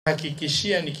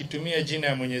Hakikishia nikitumia jina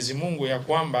ya Mwenyezi Mungu ya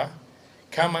kwamba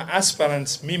kama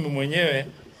aspirants mimi mwenyewe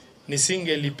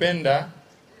nisingelipenda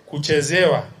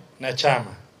kuchezewa na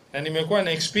chama. Na nimekuwa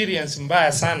na experience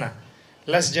mbaya sana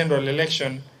last general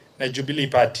election na Jubilee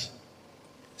party.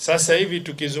 Sasa hivi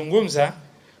tukizungumza,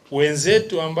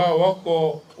 wenzetu ambao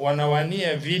wako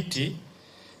wanawania viti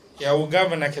ya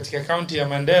ugavana katika county ya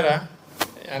Mandera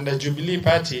under Jubilee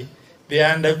party, they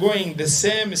are undergoing the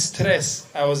same stress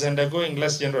I was undergoing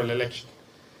last general election,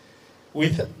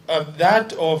 with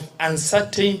that of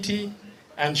uncertainty,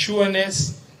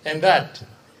 unsureness, and that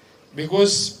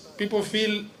because people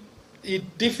feel it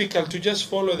difficult to just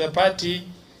follow the party,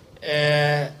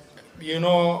 the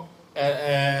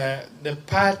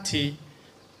party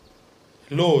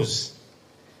laws.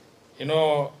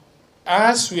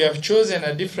 Us, we have chosen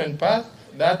a different path,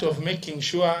 that of making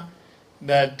sure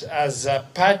that as a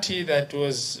party that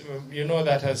was,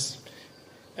 that has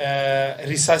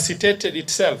resuscitated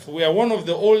itself. We are one of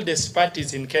the oldest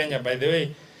parties in Kenya, by the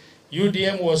way.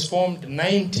 UDM was formed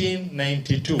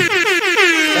 1992.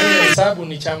 Hesabu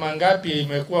ni chama ngapi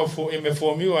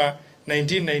imeformiwa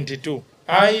 1992.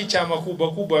 Hai chama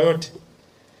kubwa yote.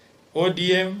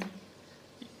 ODM,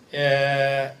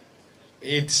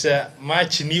 it's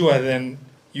much newer than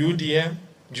UDM.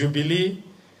 Jubilee,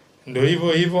 ndo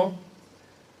hivyo.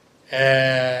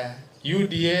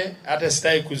 UDA hata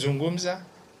stai kuzungumza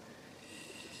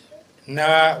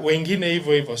na wengine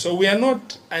hivyo. So we are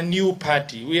not a new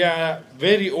party. We are a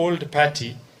very old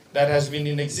party that has been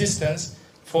in existence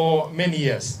for many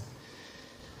years.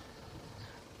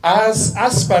 As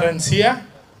aspirants here,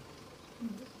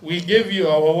 we gave you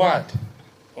our word,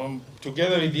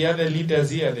 together with the other leaders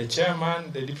here, the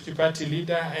chairman, the deputy party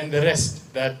leader, and the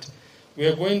rest, that we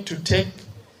are going to take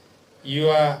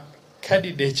your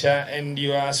candidature and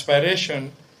your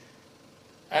aspiration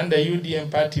under UDM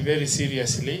party very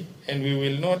seriously, and we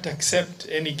will not accept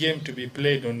any game to be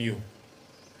played on you.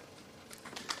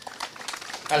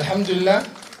 Alhamdulillah,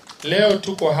 leo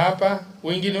tuko hapa.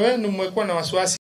 Wengine wenu mmekuwa na wasiwasi